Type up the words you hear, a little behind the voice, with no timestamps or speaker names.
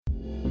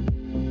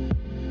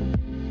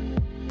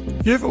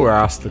Have you ever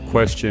asked the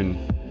question,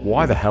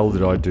 why the hell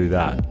did I do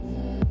that?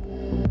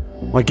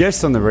 My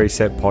guest on the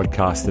Reset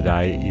podcast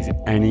today is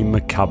Annie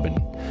McCubbin,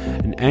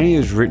 and Annie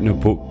has written a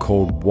book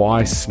called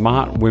Why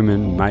Smart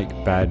Women Make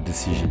Bad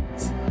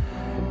Decisions.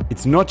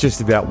 It's not just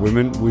about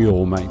women, we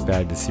all make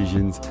bad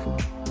decisions.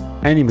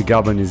 Annie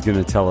McCubbin is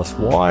going to tell us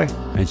why,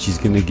 and she's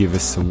going to give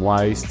us some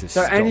ways to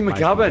stop Annie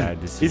McCubbin, making bad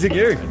decisions. is it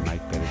you? And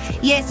make better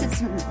choices.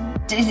 Yes,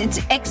 it's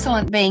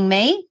excellent being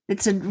me.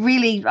 It's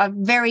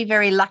I'm very,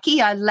 very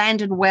lucky. I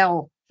landed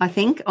well, I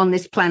think, on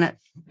this planet.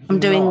 I'm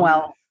doing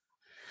well.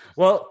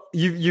 Well,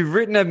 you've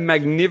written a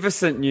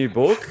magnificent new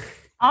book.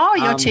 Oh,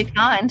 you're too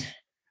kind.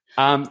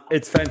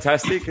 It's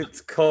fantastic. It's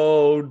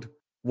called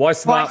Why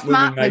Smart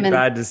Women Make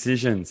Bad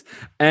Decisions.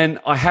 And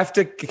I have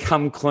to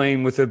come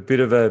clean with a bit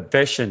of a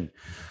confession.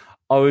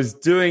 I was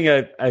doing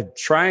a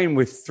train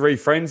with three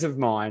friends of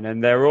mine,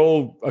 and they're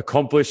all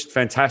accomplished,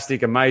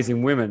 fantastic,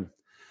 amazing women.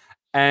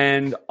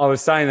 And I was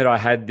saying that I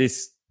had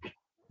this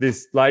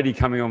lady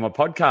coming on my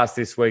podcast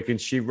this week, and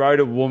she wrote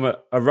a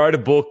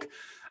book,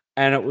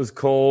 and it was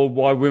called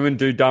Why Women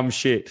Do Dumb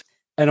Shit.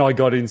 And I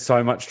got in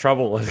so much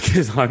trouble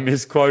because I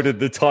misquoted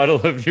the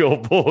title of your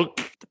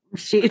book.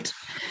 Shit.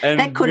 And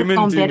that could have women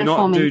gone do better not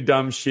for me. do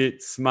dumb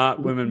shit. Smart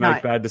women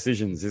make bad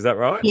decisions. Is that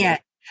right? Yeah.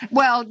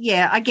 Well,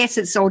 yeah, I guess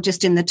it's all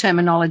just in the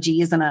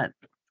terminology, isn't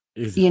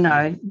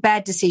it?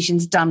 Bad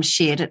decisions, dumb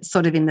shit. It's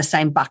sort of in the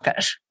same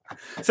bucket.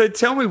 So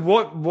tell me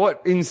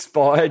what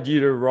inspired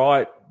you to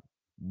write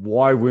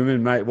why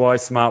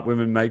smart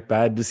women make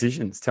bad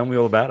decisions? Tell me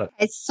all about it.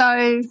 It's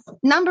so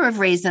number of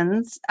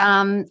reasons.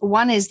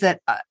 One is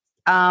that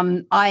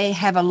I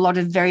have a lot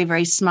of very,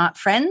 very smart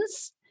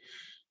friends,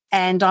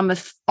 and I'm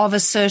of a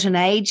certain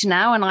age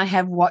now, and I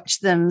have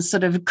watched them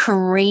sort of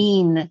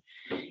careen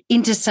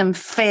into some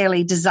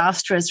fairly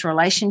disastrous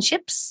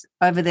relationships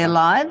over their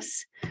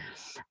lives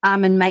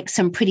and make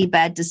some pretty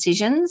bad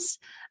decisions.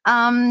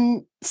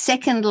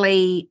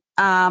 Secondly,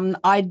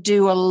 I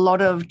do a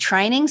lot of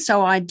training.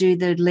 So I do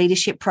the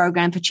leadership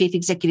program for Chief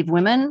Executive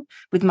Women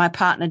with my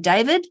partner,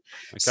 David.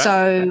 Okay.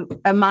 So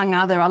among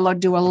other, I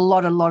do a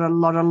lot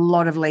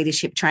of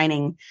leadership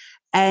training.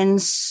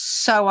 And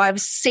so I've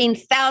seen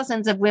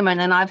thousands of women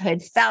and I've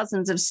heard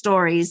thousands of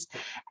stories,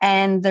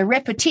 and the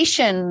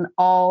repetition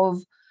of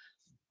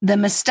the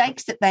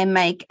mistakes that they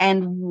make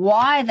and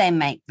why they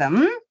make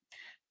them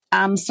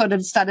sort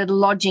of started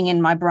lodging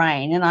in my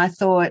brain. And I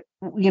thought,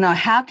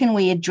 how can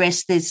we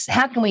address this?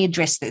 How can we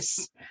address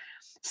this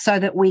so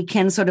that we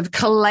can sort of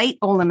collate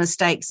all the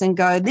mistakes and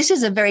go, this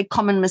is a very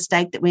common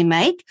mistake that we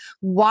make.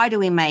 Why do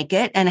we make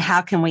it? And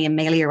how can we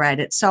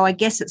ameliorate it? So I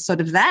guess it's sort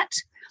of that.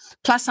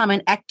 Plus, I'm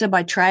an actor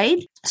by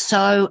trade.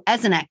 So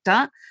as an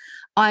actor,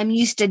 I'm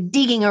used to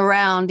digging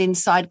around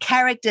inside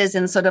characters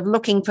and sort of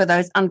looking for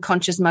those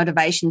unconscious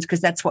motivations,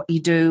 because that's what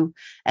you do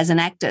as an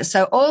actor.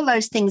 So all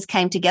those things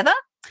came together.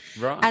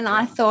 Right. And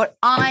I thought,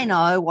 I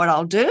know what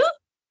I'll do.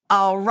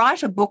 I'll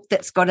write a book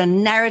that's got a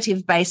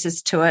narrative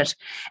basis to it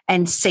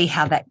and see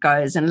how that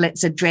goes. And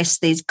let's address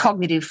these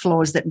cognitive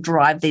flaws that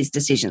drive these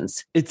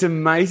decisions. It's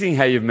amazing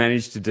how you've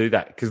managed to do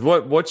that, because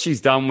what she's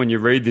done when you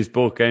read this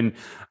book, and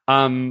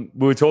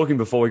we were talking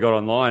before we got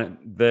online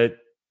that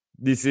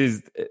this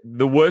is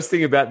the worst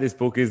thing about this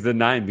book is the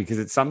name, because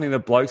it's something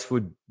that blokes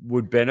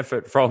would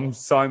benefit from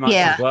so much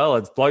as well.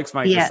 It's blokes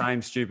make the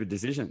same stupid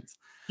decisions.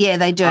 Yeah,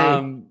 they do.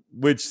 Any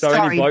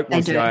bloke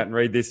wants to go out and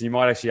read this, you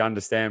might actually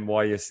understand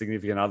why your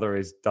significant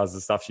other does the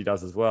stuff she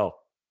does as well.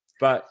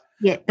 But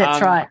yeah, that's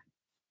right.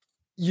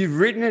 You've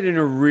written it in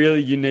a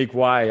really unique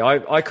way.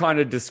 I kind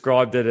of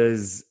described it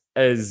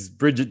as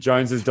Bridget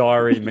Jones's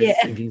Diary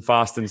meets Thinking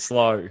Fast and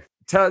Slow.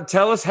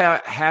 Tell us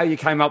how you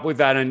came up with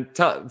that, and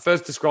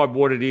first describe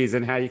what it is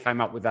and how you came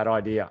up with that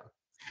idea.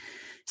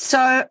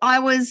 So I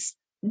was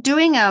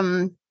doing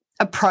a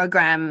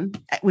program.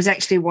 It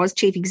was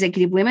Chief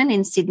Executive Women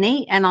in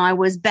Sydney, and I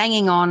was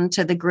banging on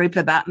to the group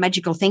about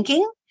magical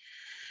thinking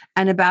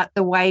and about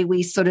the way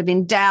we sort of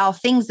endow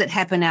things that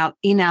happen out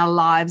in our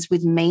lives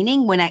with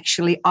meaning when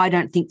actually I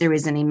don't think there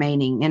is any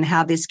meaning, and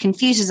how this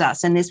confuses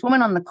us. And this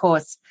woman on the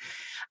course,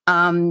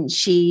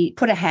 she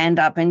put a hand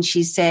up and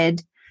she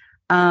said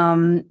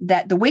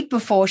that the week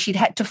before she'd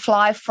had to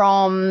fly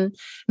from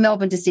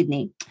Melbourne to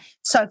Sydney.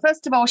 So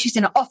first of all, she's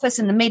in an office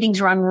and the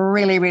meetings run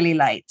really, really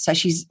late. So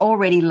she's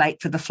already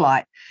late for the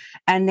flight.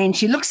 And then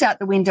she looks out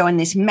the window and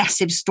this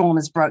massive storm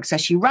has broke. So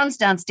she runs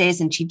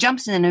downstairs and she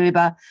jumps in an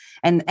Uber,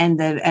 and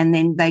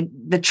then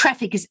the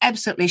traffic is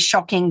absolutely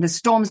shocking. The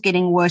storm's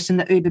getting worse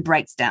and the Uber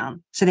breaks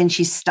down. So then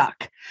she's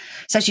stuck.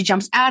 So she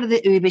jumps out of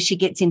the Uber. She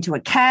gets into a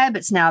cab.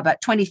 It's now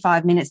about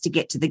 25 minutes to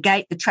get to the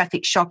gate. The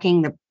traffic's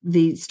shocking.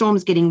 The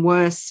storm's getting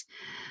worse.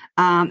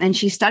 And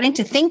she's starting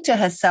to think to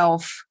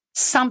herself,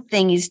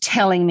 something is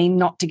telling me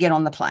not to get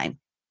on the plane.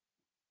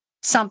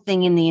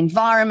 Something in the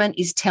environment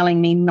is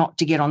telling me not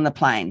to get on the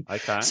plane.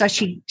 Okay. So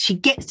she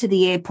gets to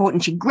the airport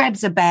and she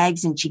grabs her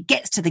bags and she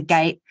gets to the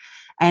gate,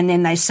 and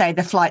then they say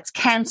the flight's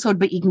cancelled,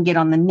 but you can get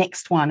on the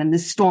next one, and the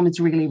storm is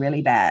really,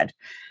 really bad.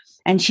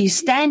 And she's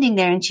standing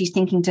there and she's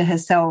thinking to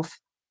herself,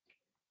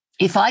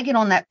 if I get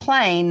on that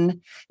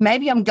plane,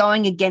 maybe I'm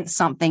going against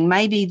something.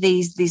 Maybe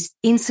these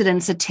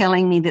incidents are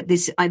telling me that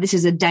this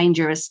is a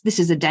dangerous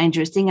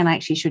thing, and I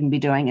actually shouldn't be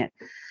doing it.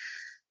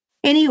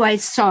 Anyway,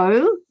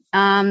 so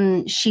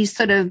she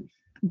sort of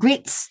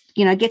gets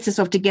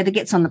herself together,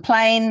 gets on the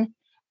plane,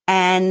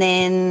 and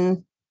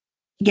then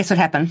guess what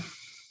happened?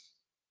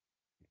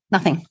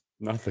 Nothing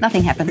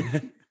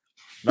happened.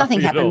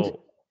 Nothing happened.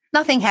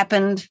 Nothing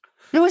happened.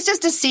 It was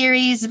just a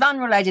series of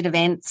unrelated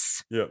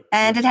events,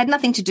 and it had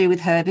nothing to do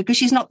with her because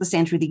she's not the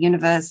center of the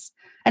universe.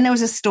 And there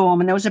was a storm,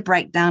 and there was a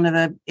breakdown of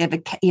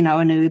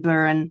an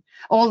Uber, and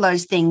all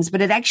those things.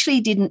 But it actually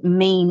didn't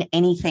mean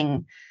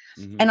anything.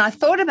 Mm-hmm. And I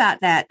thought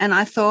about that, and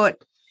I thought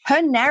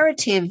her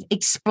narrative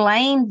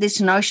explained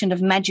this notion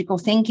of magical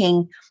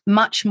thinking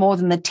much more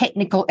than the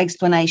technical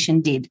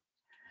explanation did.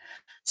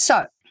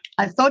 So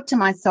I thought to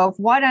myself,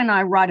 why don't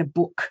I write a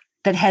book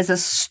that has a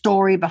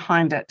story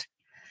behind it,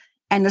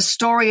 and the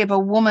story of a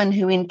woman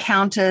who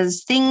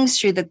encounters things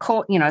through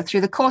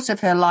the course of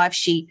her life.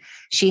 She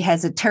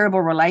has a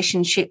terrible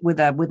relationship with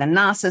a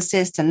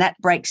narcissist, and that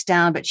breaks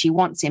down, but she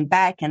wants him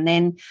back. And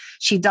then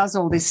she does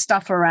all this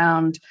stuff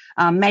around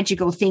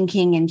magical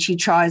thinking, and she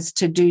tries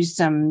to do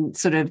some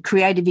sort of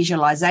creative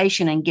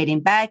visualization and get him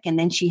back. And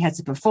then she has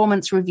a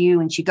performance review,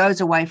 and she goes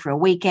away for a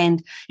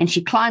weekend, and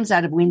she climbs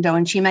out of a window,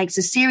 and she makes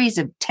a series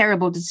of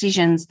terrible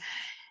decisions.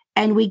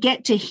 And we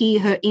get to hear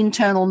her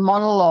internal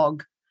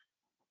monologue,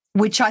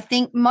 which I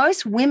think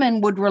most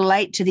women would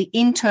relate to, the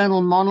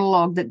internal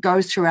monologue that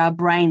goes through our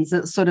brains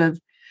that sort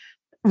of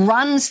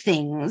runs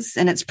things,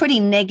 and it's pretty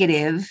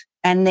negative,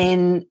 and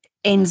then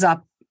ends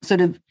up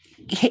sort of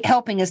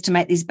helping us to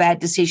make these bad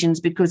decisions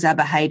because our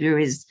behavior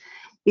is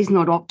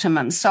not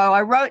optimum. So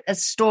I wrote a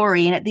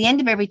story, and at the end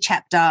of every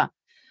chapter,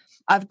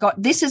 I've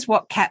got, this is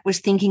what Kat was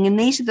thinking, and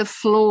these are the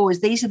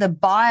flaws, these are the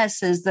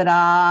biases that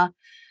are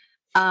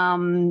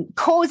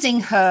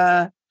causing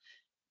her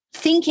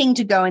thinking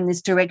to go in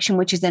this direction,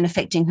 which is then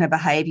affecting her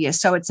behavior.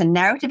 So it's a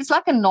narrative. It's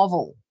like a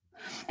novel,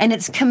 and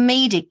it's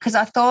comedic, because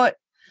I thought,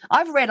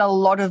 I've read a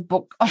lot of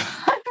books on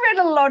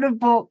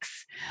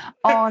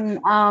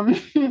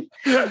behavioral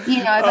economics.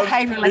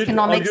 I'm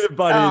going to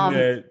butt in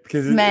there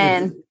because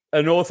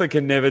an author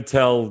can never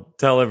tell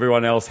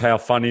everyone else how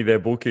funny their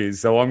book is.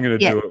 So I'm going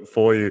to do it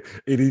for you.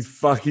 It is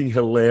fucking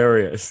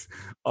hilarious.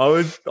 I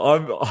was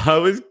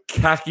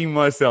cacking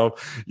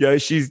myself.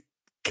 She's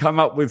come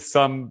up with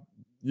some.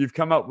 You've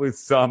come up with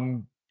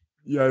some,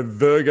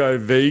 Virgo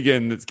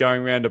vegan that's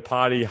going around a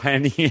party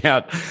handing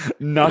out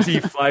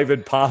nutty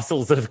flavored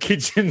parcels of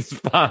kitchen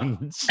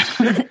sponge.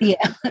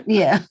 Yeah.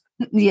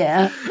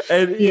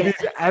 And it is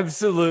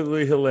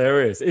absolutely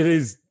hilarious. It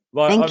is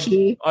like, Thank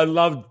you. I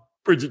love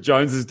Bridget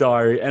Jones's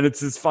Diary, and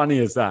it's as funny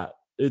as that.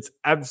 It's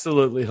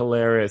absolutely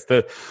hilarious.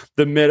 The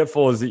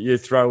metaphors that you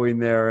throw in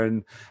there,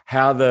 and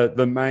how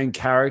the main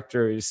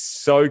character is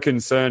so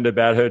concerned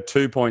about her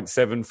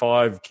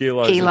 2.75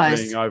 kilos of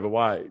being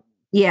overweight.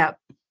 Yeah.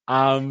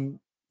 You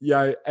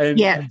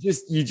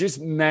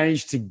just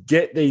manage to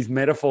get these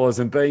metaphors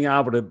and being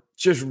able to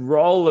just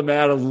roll them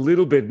out a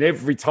little bit, and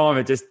every time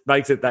it just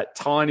makes it that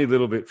tiny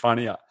little bit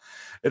funnier.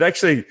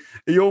 It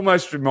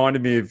almost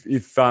reminded me of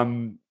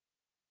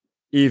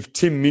if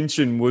Tim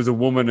Minchin was a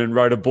woman and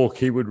wrote a book,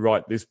 he would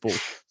write this book.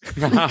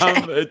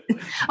 Okay.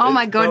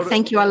 My God,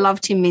 thank you. I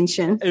love Tim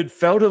Minchin. It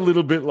felt a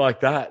little bit like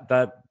that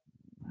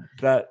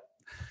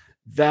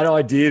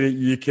idea that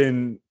you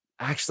can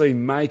actually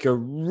make a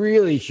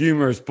really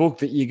humorous book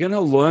that you're going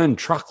to learn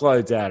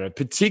truckloads out of,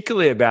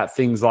 particularly about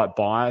things like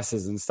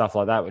biases and stuff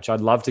like that, which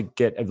I'd love to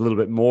get a little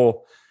bit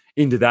more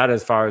into that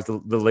as far as the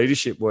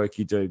leadership work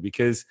you do,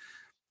 because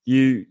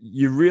you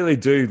really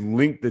do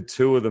link the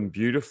two of them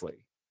beautifully.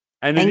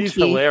 And it is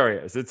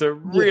hilarious. It's a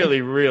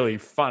really, really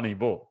funny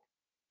book.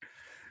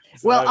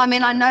 Well, I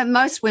mean, I know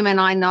most women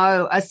I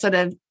know are sort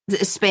of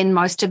spend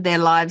most of their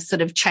lives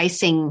sort of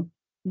chasing,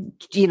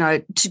 to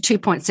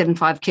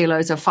 2.75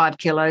 kilos or 5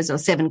 kilos or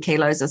 7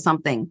 kilos or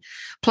something.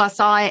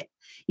 Plus I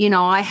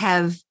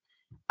have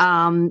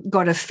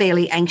got a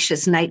fairly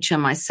anxious nature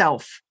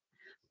myself.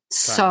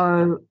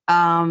 So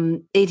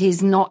it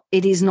is not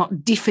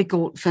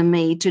difficult for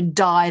me to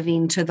dive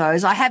into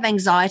those. I have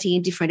anxiety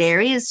in different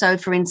areas. So,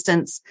 for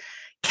instance,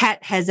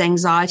 Kat has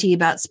anxiety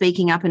about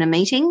speaking up in a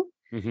meeting.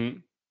 Mm-hmm.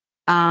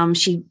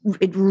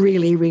 It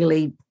really,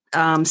 really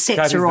sets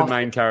Kat her is off. The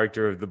main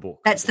character of the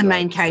book. That's the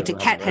main character.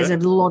 Kat has a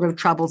lot of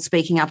trouble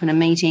speaking up in a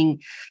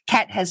meeting.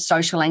 Kat has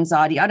social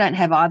anxiety. I don't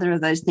have either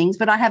of those things,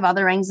 but I have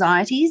other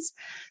anxieties.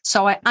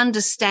 So I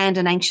understand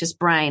an anxious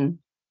brain.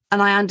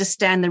 And I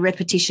understand the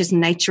repetitious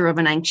nature of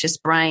an anxious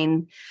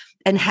brain,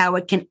 and how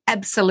it can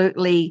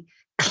absolutely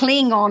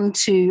cling on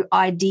to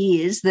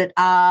ideas that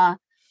are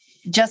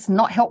just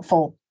not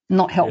helpful.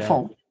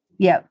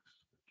 Yeah.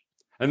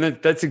 And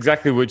that's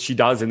exactly what she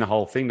does in the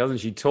whole thing, doesn't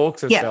she? She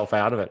talks herself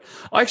out of it.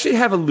 I actually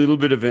have a little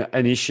bit of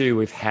an issue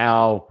with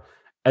how,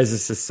 as a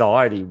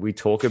society, we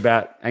talk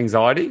about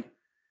anxiety.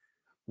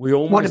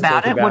 What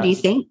about it? What do you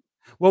think?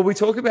 Well, we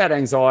talk about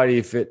anxiety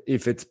if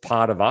it's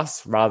part of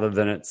us rather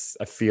than it's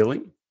a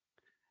feeling.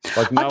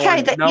 Like no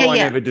one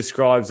ever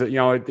describes it. You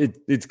know,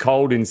 it's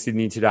cold in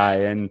Sydney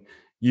today, and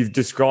you've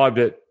described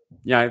it,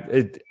 you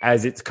know,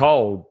 as it's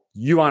cold.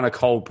 You aren't a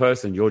cold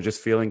person. You're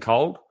just feeling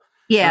cold.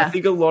 Yeah. And I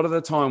think a lot of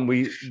the time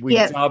we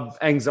dub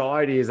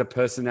anxiety as a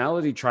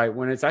personality trait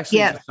when it's actually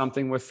just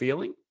something we're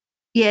feeling.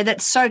 Yeah,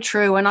 that's so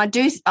true. And I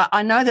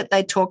know that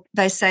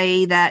they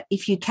say that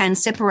if you can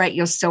separate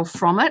yourself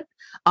from it,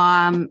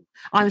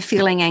 I'm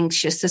feeling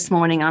anxious this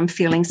morning. I'm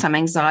feeling some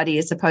anxiety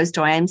as opposed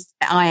to I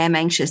am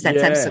anxious.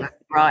 That's absolutely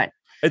right.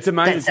 It's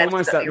amazing. It's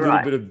almost that little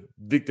bit of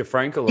Viktor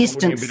Frankl,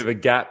 putting a bit of a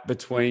gap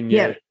between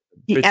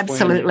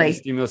absolutely your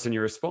stimulus and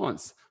your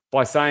response.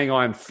 By saying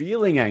I'm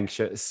feeling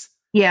anxious,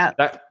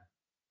 that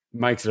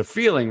makes it a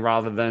feeling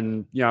rather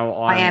than, you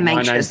know, my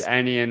name's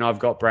Annie and I've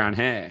got brown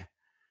hair.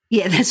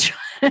 Yeah, that's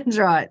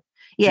right.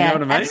 Yeah, you know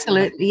what I mean?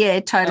 Absolutely. Yeah,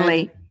 totally.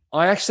 And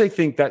I actually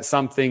think that's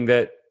something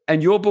that,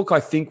 and your book, I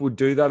think, would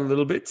do that a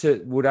little bit,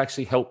 would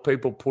actually help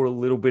people put a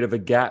little bit of a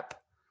gap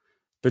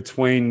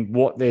between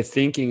what they're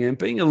thinking and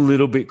being a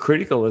little bit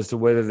critical as to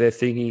whether their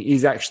thinking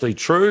is actually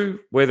true,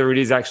 whether it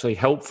is actually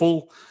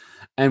helpful,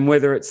 and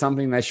whether it's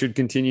something they should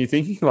continue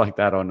thinking like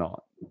that or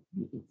not.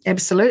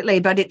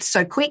 Absolutely. But it's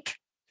so quick,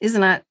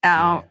 isn't it?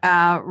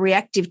 Our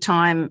reactive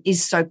time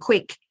is so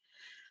quick.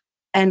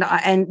 And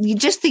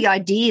just the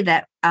idea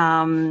that,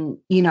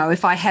 you know,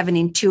 if I have an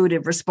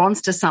intuitive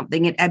response to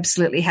something, it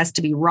absolutely has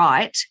to be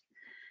right,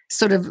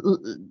 sort of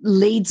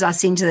leads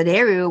us into that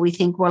area where we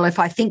think, well, if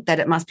I think that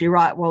it must be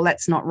right, well,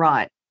 that's not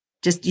right.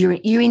 Just your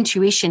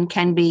intuition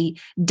can be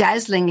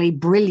dazzlingly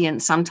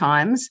brilliant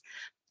sometimes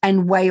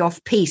and way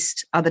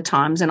off-piste other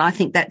times. And I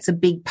think that's a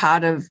big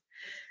part of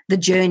the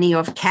journey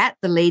of Kat,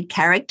 the lead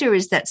character,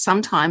 is that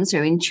sometimes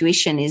her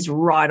intuition is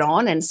right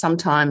on and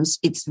sometimes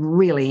it's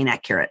really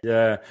inaccurate.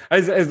 Yeah.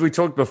 As we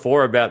talked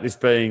before about this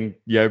being,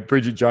 you know,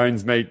 Bridget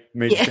Jones meets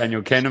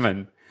Daniel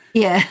Kahneman.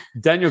 Yeah.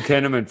 Daniel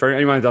Kahneman, for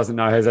anyone who doesn't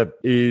know,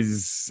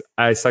 is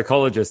a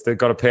psychologist that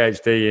got a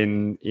PhD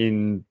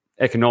in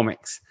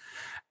economics.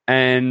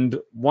 And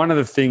one of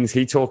the things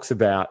he talks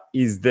about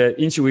is that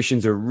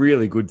intuition's a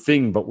really good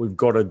thing, but we've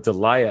got to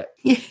delay it.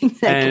 Yeah,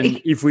 exactly.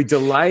 And if we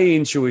delay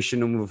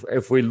intuition and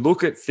if we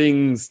look at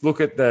things, look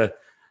at the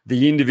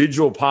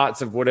individual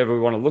parts of whatever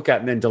we want to look at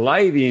and then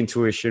delay the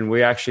intuition,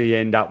 we actually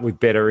end up with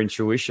better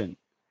intuition.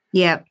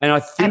 Yeah. And I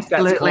think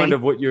that's kind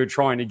of what you're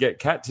trying to get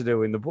Kat to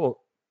do in the book.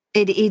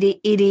 It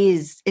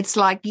is. It's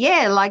like,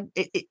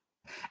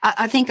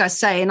 I think I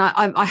say, and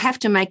I have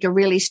to make a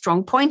really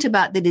strong point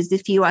about that, is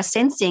if you are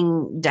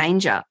sensing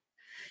danger,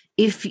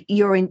 if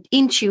your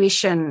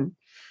intuition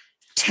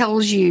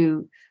tells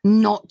you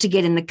not to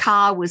get in the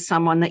car with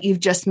someone that you've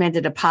just met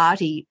at a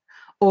party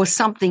or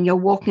something, you're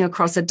walking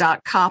across a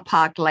dark car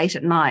park late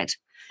at night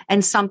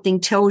and something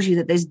tells you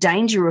that there's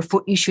danger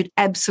afoot, you should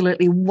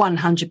absolutely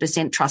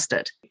 100% trust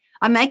it.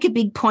 I make a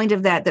big point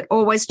of that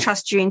always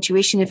trust your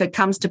intuition if it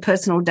comes to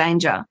personal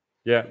danger.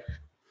 Yeah.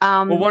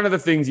 Well, one of the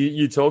things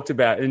you talked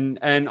about, and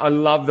I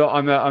love that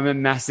I'm a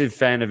massive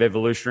fan of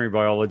evolutionary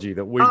biology,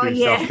 that we do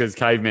stuff because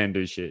cavemen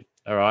do shit.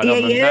 All right. I'm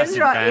a massive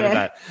fan of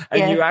that.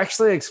 And you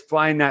actually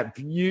explain that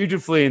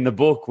beautifully in the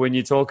book when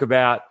you talk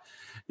about,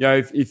 you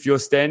know, if you're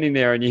standing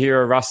there and you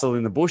hear a rustle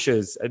in the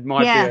bushes, it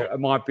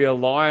might be a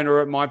lion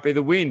or it might be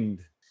the wind.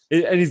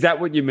 And is that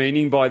what you're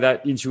meaning by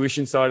that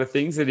intuition side of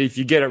things, that if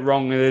you get it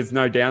wrong, there's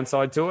no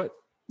downside to it?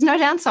 No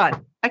downside.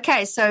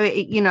 Okay, so,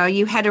 you know,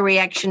 you had a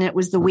reaction, it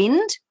was the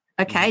wind.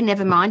 Okay,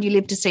 never mind, you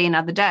live to see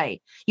another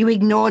day. You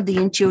ignored the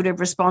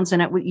intuitive response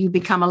and you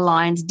become a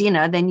lion's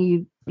dinner, then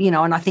you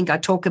know, and I think I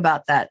talk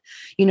about that,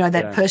 you know,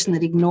 that person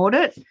that ignored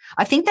it.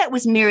 I think that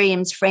was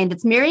Miriam's friend.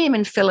 It's Miriam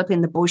and Philip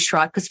in the bush,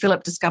 right, because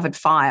Philip discovered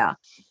fire.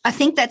 I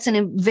think that's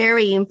a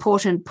very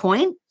important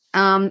point.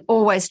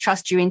 Always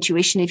trust your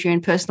intuition if you're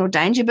in personal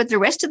danger, but the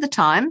rest of the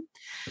time,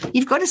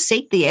 you've got to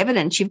seek the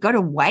evidence. You've got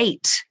to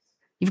wait.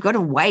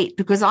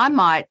 Because I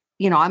might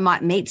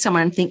meet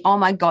someone and think, oh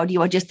my God,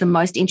 you are just the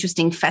most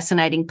interesting,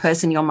 fascinating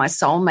person. You're my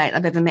soulmate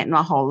I've ever met in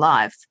my whole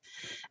life.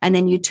 And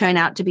then you turn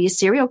out to be a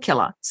serial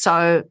killer.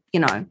 So,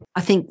 you know,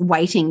 I think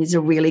waiting is a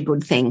really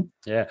good thing.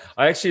 Yeah.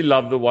 I actually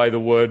love the way the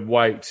word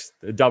wait,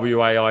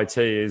 WAIT,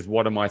 is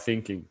what am I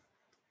thinking?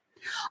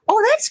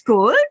 Oh, that's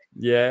good.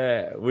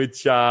 Yeah.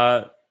 Which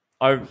I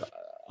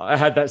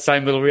had that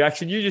same little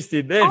reaction you just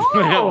did then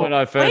when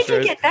I first read it. Where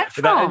did you get that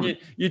from? And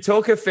you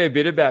talk a fair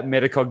bit about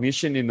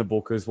metacognition in the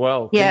book as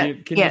well.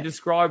 Can you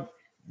describe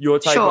your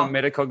take on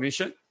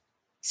metacognition?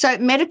 So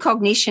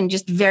metacognition,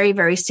 just very,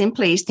 very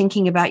simply, is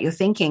thinking about your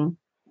thinking.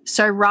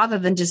 So rather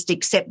than just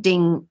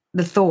accepting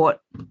the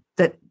thought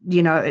that,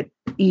 you know,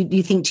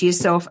 you think to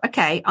yourself,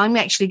 okay, I'm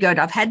actually good.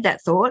 I've had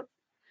that thought.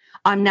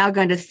 I'm now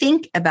going to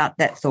think about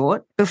that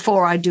thought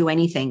before I do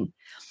anything,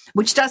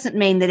 which doesn't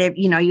mean that,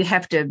 you know, you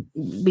have to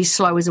be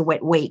slow as a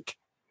wet week.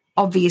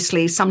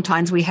 Obviously,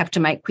 sometimes we have to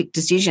make quick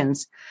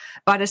decisions,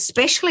 but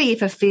especially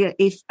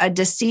if a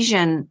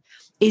decision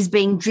is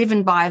being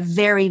driven by a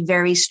very,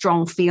 very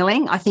strong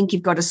feeling, I think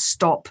you've got to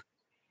stop,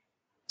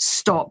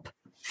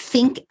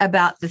 think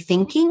about the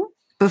thinking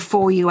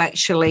before you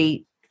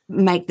actually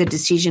make the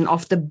decision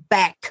off the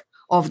back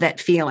of that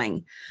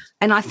feeling.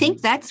 And I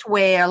think that's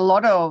where a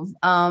lot of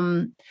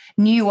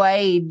new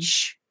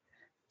age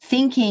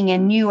thinking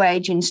and new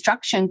age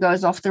instruction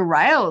goes off the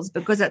rails,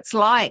 because it's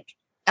like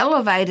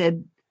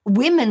elevated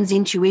women's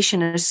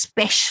intuition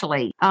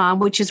especially,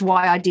 which is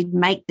why I did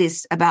make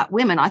this about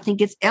women. I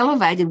think it's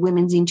elevated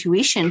women's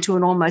intuition to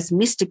an almost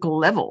mystical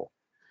level.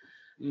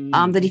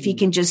 That if you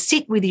can just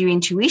sit with your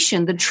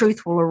intuition, the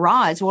truth will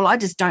arise. Well, I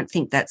just don't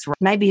think that's right.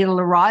 Maybe it'll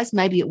arise,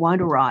 maybe it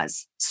won't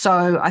arise.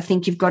 So I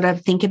think you've got to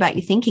think about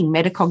your thinking,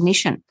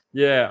 metacognition.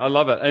 Yeah, I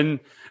love it.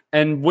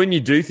 And when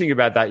you do think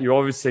about that, you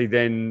obviously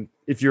then,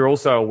 if you're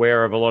also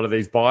aware of a lot of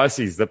these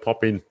biases that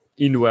pop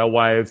into our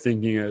way of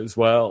thinking as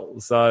well.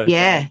 So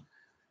yeah,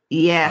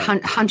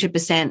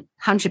 100%.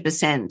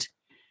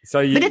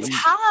 But it's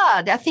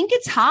hard. I think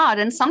it's hard.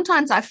 And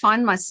sometimes I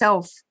find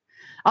myself,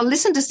 I'll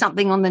listen to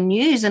something on the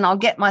news and I'll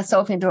get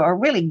myself into a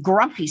really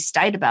grumpy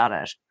state about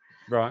it.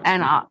 Right.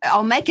 And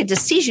I'll make a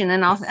decision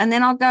and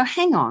then I'll go,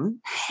 hang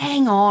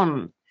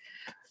on.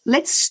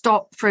 Let's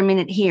stop for a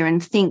minute here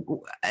and think,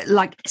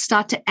 like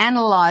start to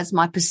analyze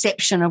my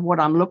perception of what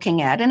I'm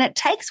looking at. And it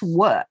takes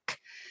work.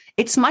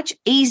 It's much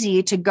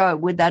easier to go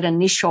with that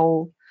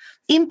initial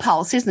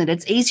impulse, isn't it?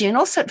 It's easier. And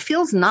also it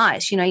feels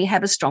nice. You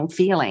have a strong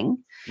feeling.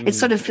 It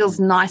sort of feels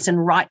nice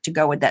and right to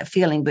go with that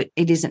feeling, but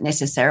it isn't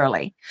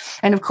necessarily.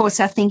 And, of course,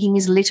 our thinking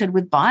is littered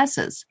with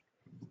biases.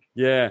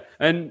 Yeah.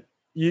 And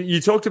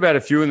you talked about a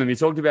few of them. You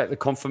talked about the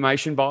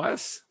confirmation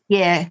bias.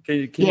 Yeah.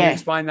 Can you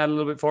explain that a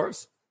little bit for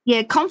us?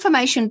 Yeah,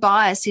 confirmation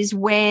bias is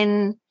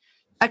when,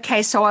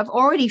 okay, so I've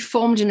already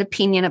formed an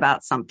opinion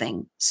about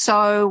something.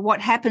 So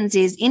what happens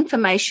is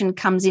information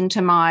comes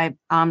into my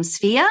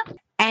sphere.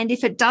 And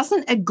if it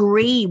doesn't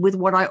agree with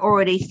what I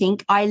already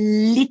think, I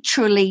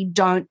literally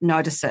don't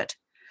notice it.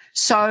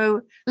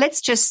 So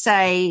let's just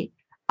say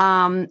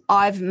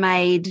I've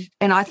made,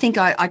 and I think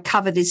I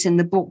cover this in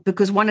the book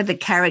because one of the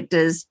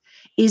characters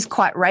is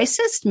quite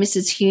racist,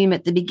 Mrs. Hume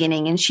at the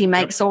beginning, and she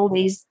makes all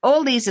these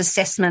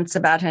assessments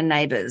about her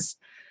neighbours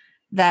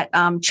that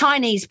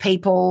Chinese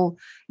people,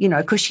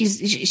 because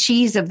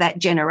she's of that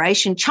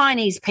generation,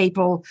 Chinese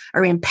people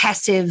are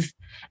impassive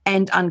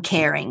and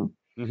uncaring.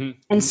 Mm-hmm.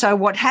 And so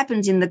what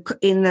happens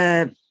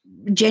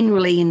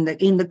generally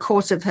in the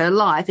course of her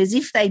life is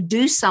if they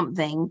do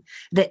something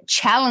that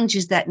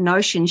challenges that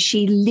notion,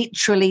 she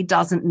literally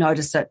doesn't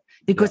notice it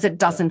because it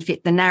doesn't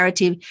fit the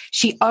narrative.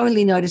 She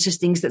only notices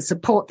things that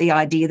support the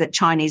idea that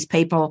Chinese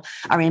people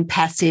are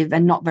impassive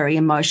and not very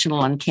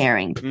emotional and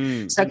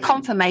caring. So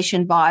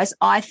confirmation bias,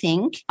 I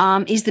think,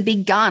 is the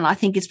big gun. I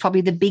think it's probably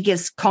the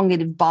biggest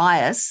cognitive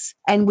bias,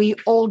 and we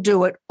all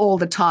do it all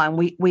the time.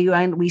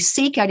 We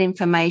seek out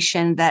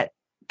information that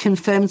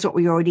confirms what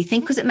we already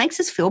think because it makes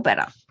us feel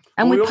better.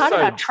 And we're part of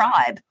our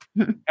tribe.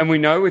 And we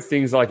know with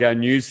things like our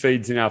news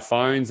feeds in our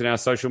phones and our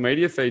social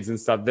media feeds and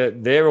stuff,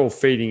 that they're all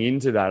feeding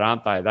into that,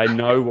 aren't they? They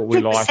know what we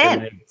 100%. Like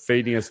and they're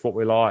feeding us what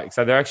we like.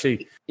 So they're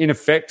actually, in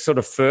effect, sort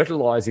of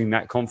fertilizing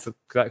that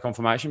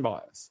confirmation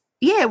bias.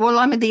 Yeah,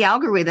 well, the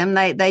algorithm,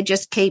 they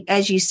just keep,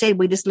 as you said,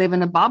 we just live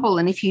in a bubble.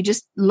 And if you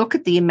just look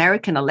at the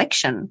American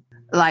election,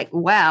 like,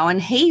 wow,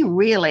 and he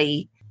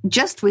really...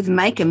 just with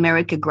Make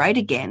America Great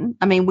Again,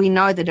 we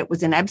know that it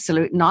was an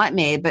absolute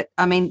nightmare, but,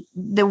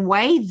 the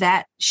way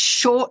that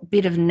short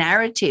bit of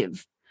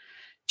narrative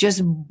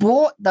just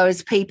brought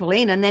those people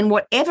in, and then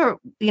whatever,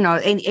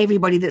 and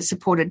everybody that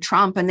supported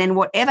Trump, and then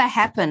whatever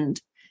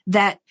happened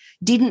that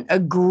didn't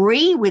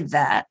agree with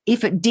that,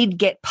 if it did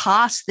get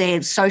past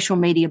their social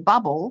media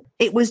bubble,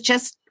 it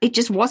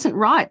just wasn't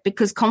right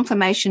because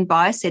confirmation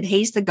bias said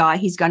he's the guy,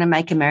 he's going to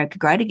make America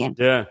great again.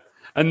 Yeah.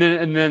 And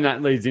then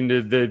that leads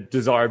into the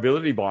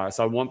desirability bias.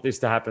 I want this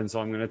to happen,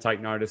 so I'm going to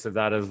take notice of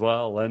that as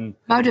well. And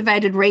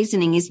motivated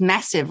reasoning is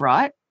massive,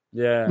 right?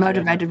 Yeah.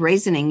 Motivated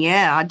reasoning.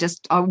 Yeah.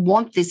 I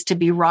want this to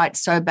be right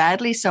so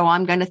badly, so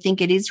I'm going to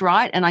think it is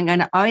right, and I'm going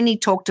to only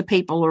talk to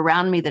people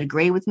around me that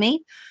agree with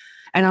me,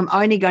 and I'm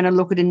only going to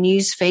look at a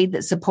news feed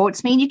that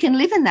supports me. And you can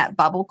live in that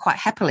bubble quite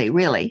happily,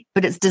 really,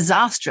 but it's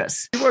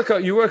disastrous.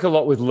 You work a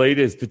lot with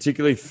leaders,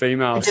 particularly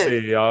female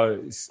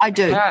CEOs. I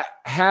do.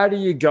 How do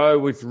you go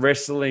with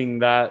wrestling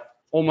that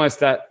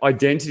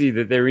identity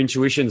that their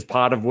intuition's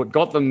part of what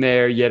got them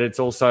there, yet it's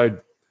also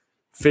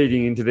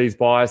feeding into these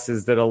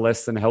biases that are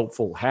less than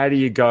helpful? How do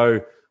you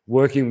go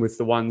working with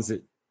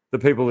the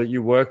people that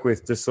you work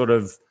with to sort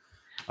of,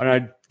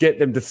 get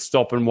them to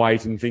stop and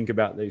wait and think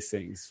about these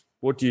things?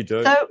 What do you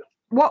do? So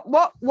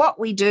what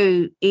we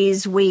do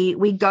is we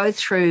go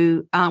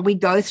through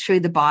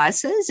the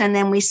biases, and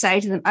then we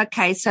say to them,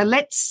 okay, so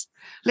let's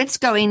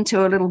go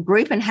into a little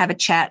group and have a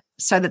chat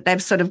so that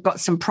they've sort of got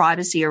some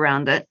privacy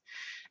around it.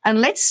 And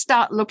let's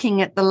start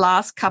looking at the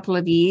last couple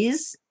of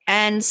years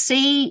and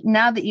see,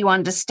 now that you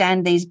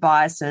understand these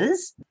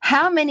biases,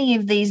 how many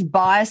of these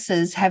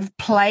biases have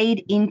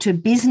played into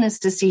business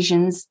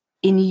decisions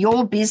in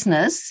your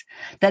business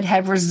that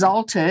have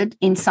resulted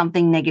in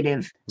something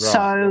negative. Right.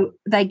 So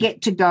they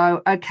get to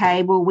go,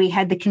 okay, well, we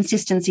had the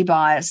consistency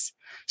bias.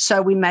 So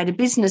we made a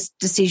business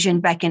decision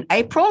back in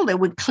April. There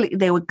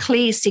were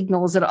clear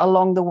signals that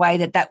along the way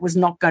that was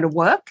not going to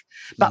work,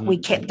 but we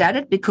kept at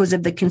it because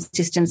of the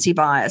consistency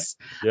bias.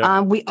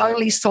 Yep. We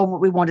only saw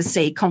what we want to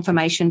see,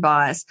 confirmation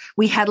bias.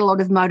 We had a lot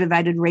of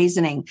motivated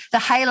reasoning, the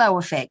halo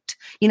effect.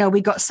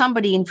 We got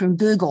somebody in from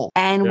Google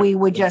and we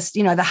were just,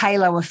 the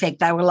halo effect.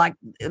 They were like,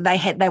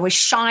 they were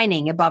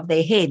shining above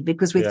their head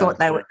because we thought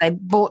they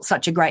brought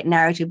such a great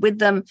narrative with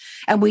them.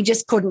 And we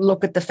just couldn't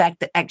look at the fact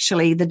that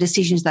actually the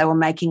decisions they were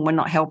making were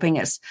not helping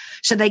us.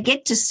 So they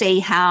get to see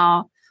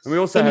how. And we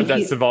also have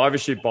that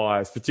survivorship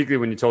bias, particularly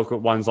when you talk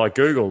about ones like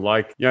Google.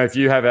 Like, if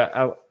you have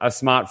a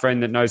smart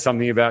friend that knows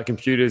something about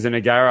computers in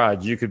a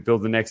garage, you could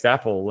build the next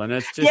Apple. And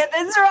it's just... Yeah,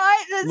 that's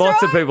right.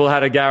 Lots of people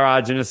had a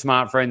garage and a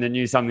smart friend that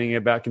knew something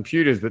about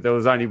computers, but there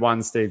was only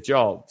one Steve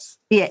Jobs.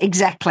 Yeah,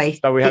 exactly.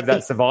 So we have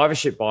that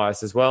survivorship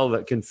bias as well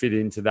that can fit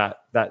into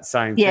that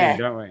same thing,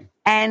 don't we?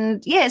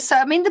 And, so,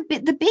 I mean,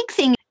 the big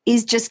thing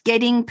is just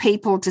getting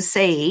people to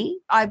see.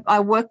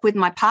 I work with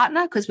my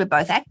partner because we're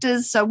both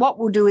actors. So what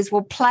we'll do is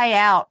we'll play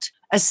out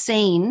a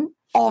scene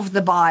of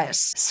the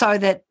bias so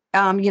that,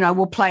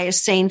 we'll play a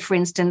scene, for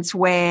instance,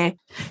 where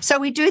 – so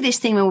we do this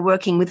thing when we're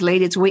working with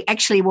leaders. We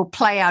actually will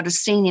play out a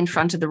scene in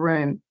front of the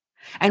room.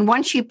 And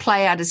once you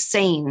play out a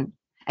scene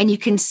and you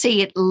can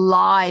see it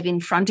live in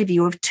front of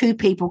you of two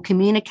people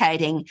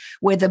communicating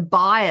where the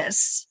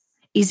bias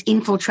is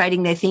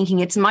infiltrating their thinking,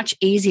 it's much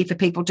easier for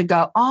people to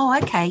go, oh,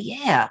 okay,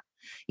 yeah.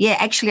 Yeah,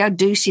 actually, I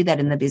do see that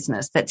in the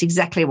business. That's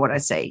exactly what I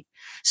see.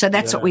 So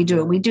that's what we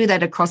do. We do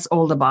that across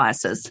all the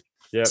biases.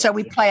 Yep. So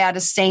we play out a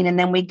scene and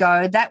then we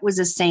go, that was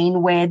a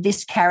scene where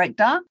this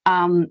character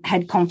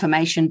had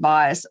confirmation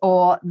bias,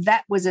 or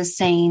that was a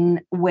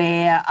scene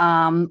where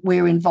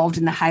we're involved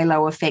in the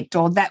halo effect,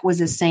 or that was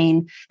a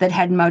scene that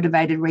had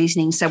motivated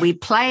reasoning. So we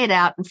play it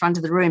out in front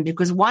of the room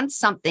because once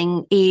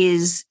something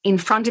is in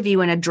front of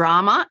you in a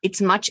drama,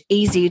 it's much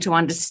easier to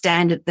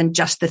understand it than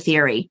just the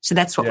theory. So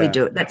that's what we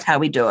do. That's how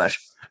we do it.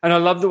 And I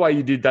love the way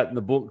you did that in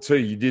the book too.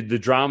 You did the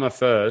drama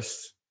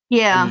first.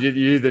 Yeah. You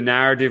did the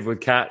narrative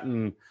with Kat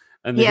and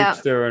the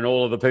hipster and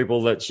all of the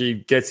people that she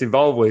gets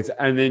involved with.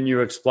 And then you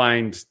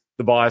explained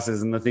the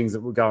biases and the things that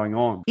were going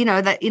on.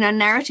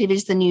 Narrative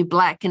is the new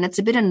black, and it's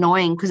a bit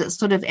annoying because it's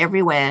sort of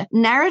everywhere.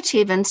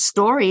 Narrative and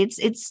story,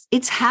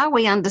 it's how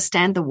we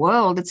understand the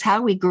world. It's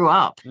how we grew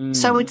up.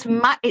 So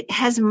it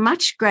has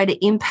much greater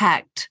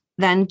impact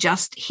than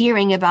just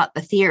hearing about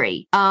the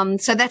theory.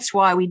 So that's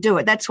why we do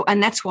it. That's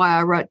why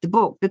I wrote the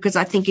book, because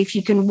I think if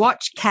you can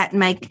watch Kat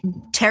make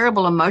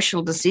terrible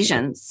emotional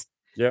decisions,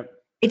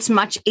 it's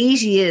much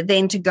easier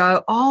then to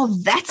go, oh,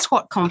 that's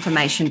what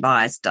confirmation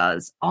bias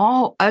does.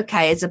 Oh,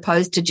 okay, as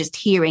opposed to just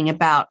hearing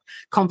about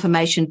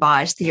confirmation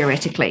bias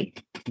theoretically.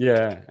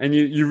 Yeah, and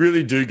you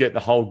really do get the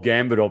whole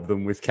gambit of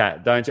them with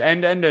Kat, don't you?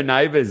 And her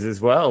neighbours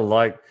as well.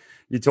 Like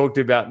you talked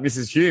about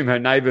Mrs. Hume, her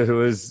neighbour who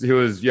was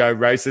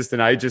racist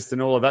and ageist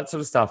and all of that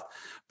sort of stuff.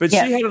 But she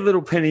had a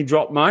little penny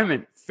drop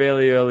moment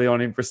fairly early on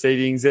in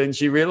proceedings, and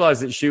she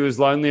realised that she was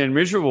lonely and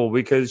miserable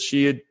because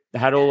she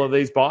had all of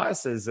these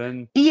biases.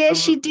 And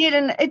she did.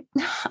 And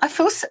I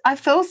felt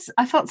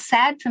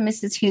sad for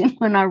Mrs. Hume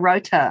when I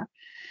wrote her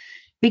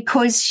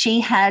because she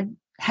had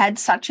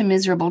such a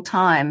miserable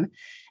time.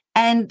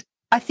 And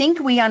I think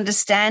we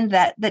understand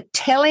that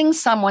telling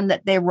someone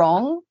that they're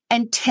wrong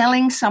and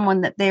telling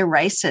someone that they're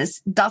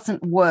racist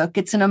doesn't work.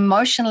 It's an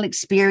emotional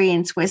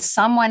experience where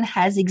someone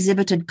has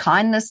exhibited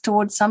kindness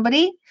towards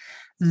somebody.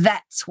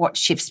 That's what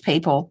shifts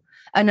people,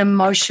 an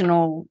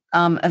emotional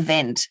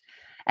event.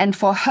 And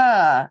for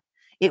her,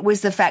 it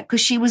was the fact,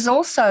 because she was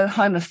also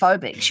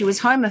homophobic. She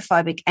was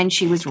homophobic and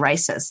she was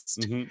racist.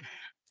 Mm-hmm.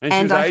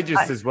 And she was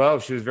ageist as well.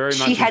 She was very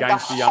much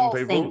against the young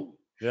people.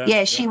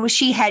 Yeah, she was.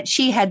 She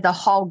had the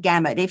whole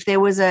gamut. If there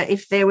was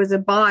a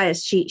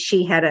bias,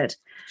 she had it.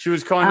 She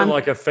was kind of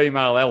like a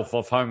female elf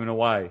off Home and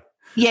Away.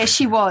 Yeah,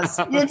 she was.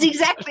 That's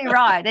exactly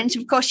right. And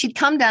of course, she'd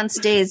come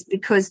downstairs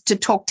to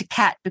talk to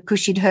Kat because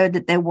she'd heard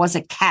that there was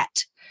a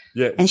cat.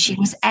 Yes. And she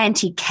was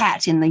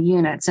anti-cat in the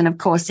units. And of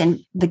course,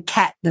 then the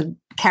cat, the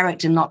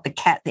character, not the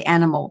cat, the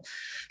animal,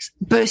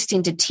 burst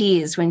into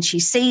tears when she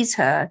sees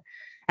her.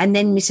 And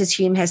then Mrs.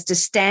 Hume has to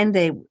stand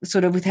there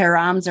sort of with her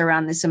arms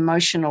around this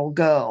emotional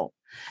girl.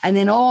 And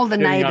then all the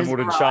neighbours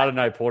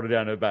Chardonnay poured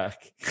down her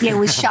back. Yeah,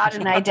 with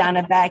Chardonnay down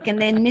her back.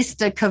 And then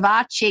Mr.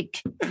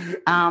 Kovacic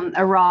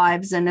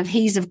arrives, and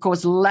he's, of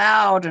course,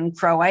 loud and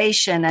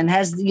Croatian and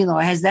has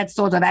that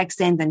sort of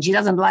accent. And she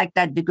doesn't like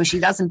that because she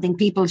doesn't think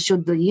people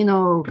should, be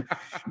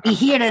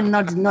here and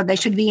not they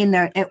should be in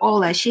there.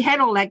 All that. She had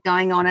all that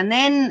going on. And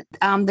then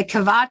the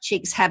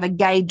Kovacics have a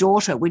gay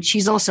daughter, which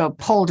she's also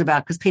appalled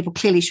about because people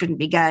clearly shouldn't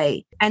be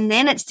gay. And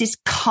then it's this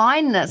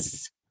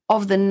kindness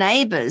of the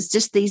neighbours,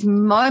 just these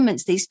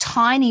moments, these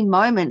tiny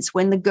moments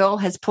when the girl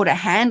has put a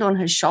hand on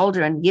her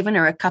shoulder and given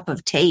her a cup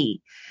of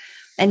tea,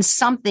 and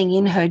something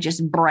in her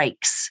just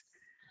breaks.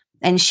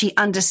 And she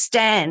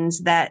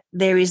understands that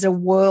there is a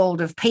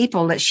world of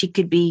people that she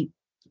could be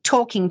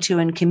talking to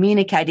and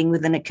communicating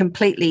with in a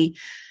completely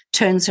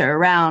turns her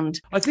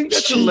around. I think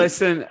that's a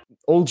lesson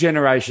all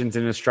generations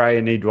in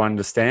Australia need to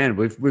understand.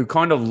 We've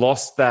kind of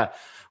lost that.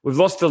 We've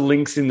lost the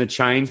links in the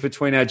chains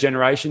between our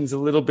generations a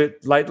little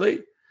bit lately.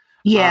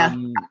 Yeah.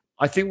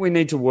 I think we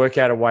need to work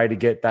out a way to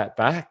get that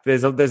back.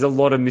 There's a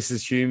lot of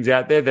Mrs. Humes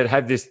out there that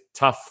have this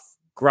tough,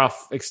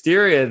 gruff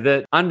exterior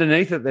that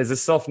underneath it there's a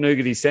soft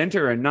nougaty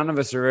centre, and none of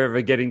us are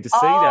ever getting to see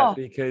that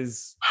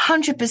because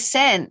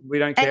 100% we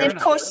don't care. And of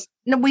course,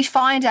 we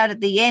find out at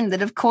the end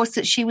that, of course,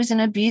 that she was in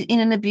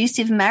an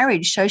abusive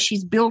marriage. So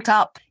she's built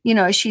up,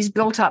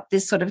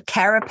 this sort of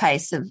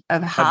carapace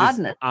of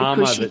hardness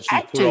because she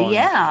had to.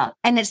 Yeah.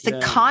 And it's the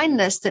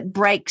kindness that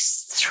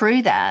breaks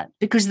through that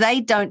because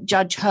they don't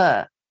judge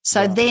her.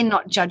 So they're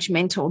not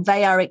judgmental.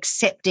 They are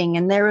accepting,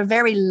 and they're a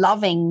very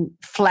loving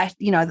flat,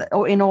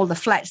 in all the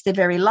flats, they're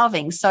very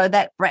loving. So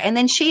and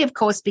then she, of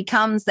course,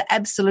 becomes the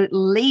absolute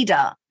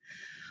leader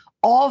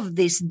of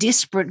this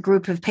disparate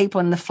group of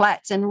people in the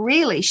flats. And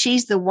really,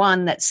 she's the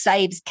one that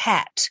saves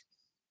Kat,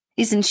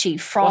 isn't she?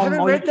 I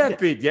haven't read that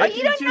bit yet. Oh,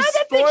 you don't know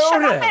that bit?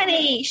 Shut up,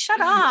 Annie.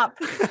 Shut up.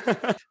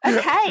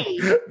 Okay.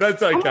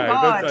 That's okay.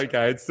 That's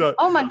okay. It's not.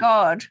 Oh, my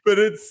God. But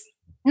it's.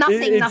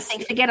 Nothing.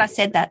 Forget I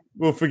said that.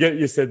 Well, forget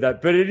you said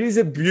that. But it is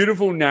a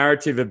beautiful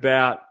narrative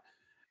about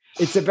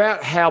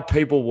how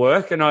people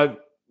work. And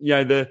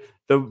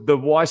the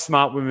why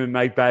smart women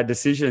make bad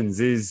decisions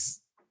is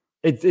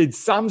it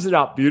sums it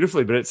up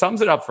beautifully, but it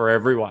sums it up for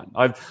everyone.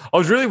 I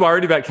was really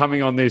worried about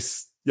coming on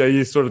this.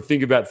 You sort of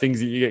think about things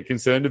that you get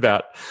concerned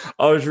about.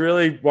 I was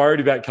really worried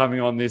about coming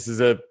on this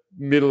as a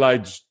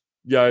middle-aged,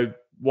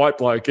 white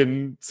bloke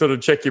and sort of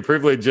check your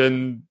privilege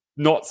and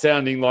not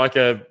sounding like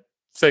a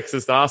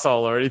sexist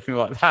arsehole or anything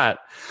like that.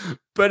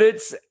 But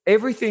it's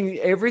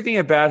everything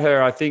about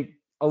her. I think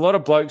a lot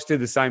of blokes do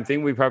the same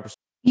thing. We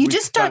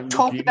just don't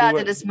talk about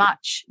it as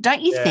much,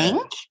 don't you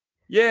think?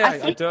 Yeah,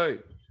 I do.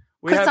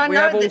 We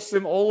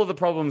have all of the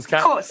problems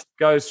Kat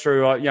goes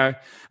through. A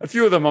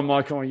few of them I'm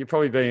like, oh, you're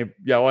probably being,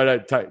 I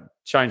don't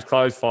change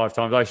clothes 5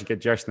 times. I actually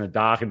get dressed in the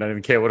dark and don't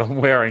even care what I'm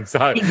wearing.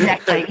 So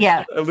exactly,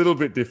 yeah. A little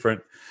bit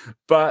different.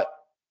 But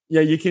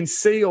you can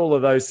see all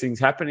of those things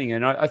happening.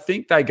 And I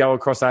think they go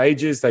across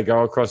ages, they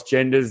go across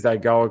genders, they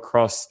go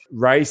across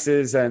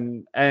races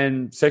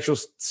and sexual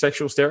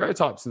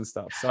stereotypes and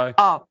stuff. So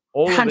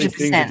all 100%. Of these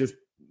things are just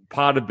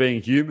part of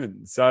being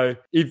human. So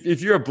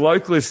if you're a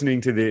bloke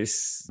listening to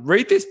this,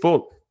 read this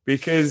book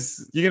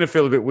because you're going to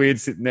feel a bit weird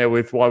sitting there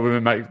with why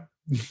women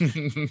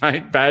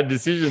make bad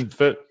decisions.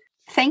 But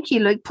thank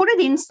you, Luke. Put it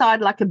inside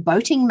like a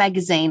boating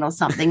magazine or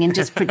something and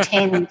just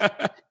pretend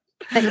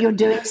that you're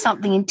doing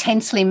something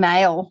intensely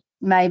male,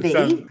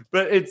 maybe.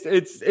 But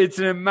it's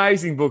an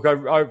amazing book.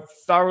 I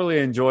thoroughly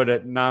enjoyed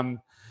it. And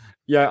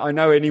I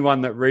know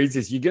anyone that reads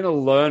this, you're going to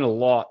learn a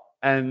lot.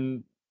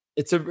 And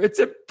it's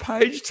a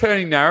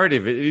page-turning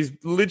narrative. It is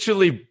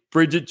literally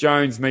Bridget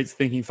Jones meets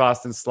Thinking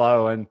Fast and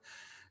Slow. And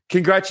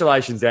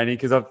congratulations, Annie,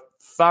 because I've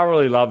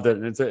thoroughly loved it.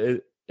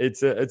 And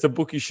it's a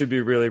book you should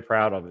be really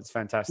proud of. It's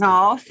fantastic.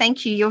 Oh,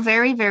 thank you. You're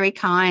very, very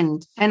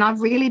kind. And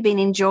I've really been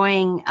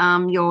enjoying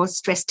your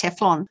Stress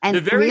Teflon. And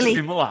they're very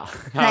similar.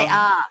 They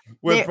are.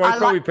 We're both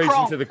probably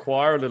preaching to the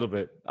choir a little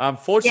bit.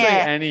 Fortunately,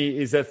 Annie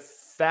is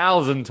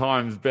 1,000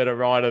 times better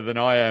writer than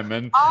I am.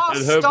 And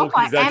her book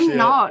is actually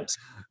not.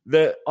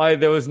 There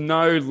was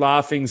no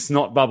laughing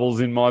snot bubbles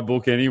in my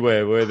book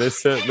anywhere, where there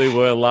certainly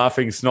were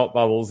laughing snot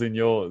bubbles in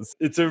yours.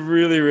 It's a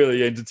really,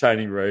 really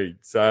entertaining read.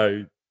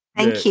 So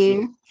thank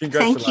you.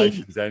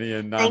 Congratulations, Annie.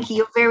 And, thank you.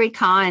 You're very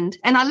kind.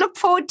 And I look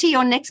forward to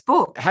your next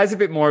book. It has a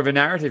bit more of a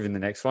narrative in the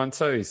next one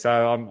too.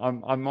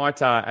 So I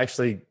might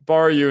actually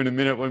borrow you in a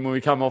minute when we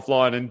come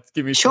offline and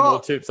give me some more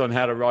tips on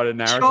how to write a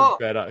narrative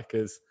better.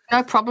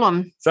 No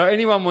problem. So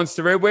anyone wants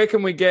to read, where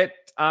can we get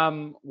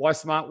Why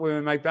Smart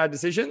Women Make Bad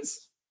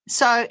Decisions?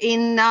 So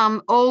in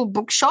all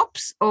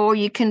bookshops, or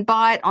you can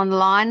buy it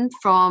online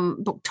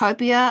from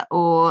Booktopia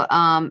or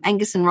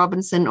Angus and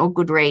Robinson or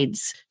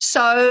Goodreads.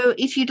 So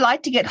if you'd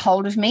like to get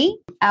hold of me,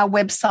 our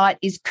website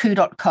is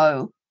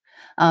coup.co.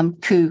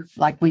 Coup,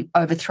 like we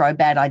overthrow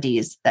bad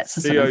ideas. That's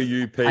the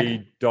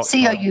COUP.co.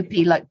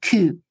 COUP, like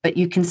coup, but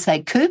you can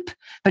say coop,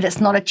 but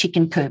it's not a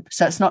chicken coop.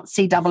 So it's not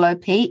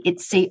COOP,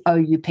 it's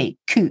COUP,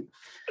 coup.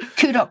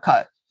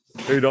 Coup.co.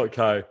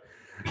 Coup.co.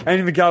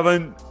 Annie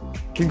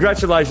McGovern,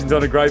 congratulations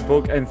on a great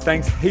book, and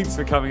thanks heaps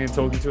for coming and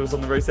talking to us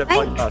on the Reset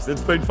Podcast.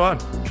 It's been fun.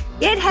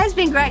 Yeah, it has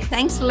been great.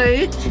 Thanks,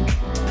 Luke.